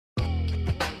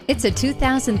It's a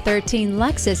 2013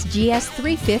 Lexus GS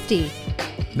 350.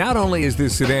 Not only is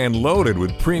this sedan loaded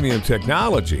with premium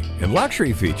technology and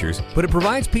luxury features, but it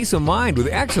provides peace of mind with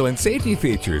excellent safety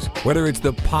features. Whether it's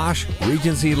the posh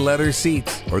Regency leather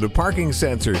seats or the parking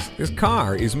sensors, this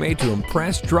car is made to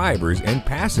impress drivers and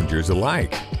passengers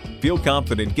alike. Feel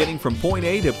confident getting from point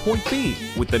A to point B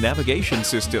with the navigation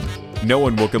system. No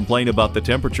one will complain about the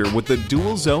temperature with the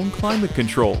dual-zone climate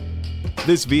control.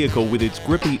 This vehicle with its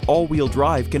grippy all-wheel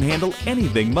drive can handle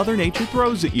anything Mother Nature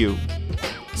throws at you.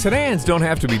 Sedans don't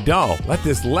have to be dull. Let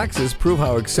this Lexus prove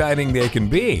how exciting they can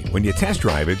be when you test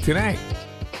drive it today.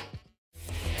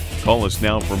 Call us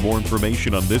now for more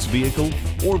information on this vehicle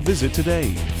or visit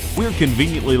today. We're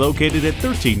conveniently located at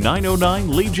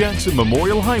 13909 Lee Jackson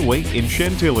Memorial Highway in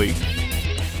Chantilly.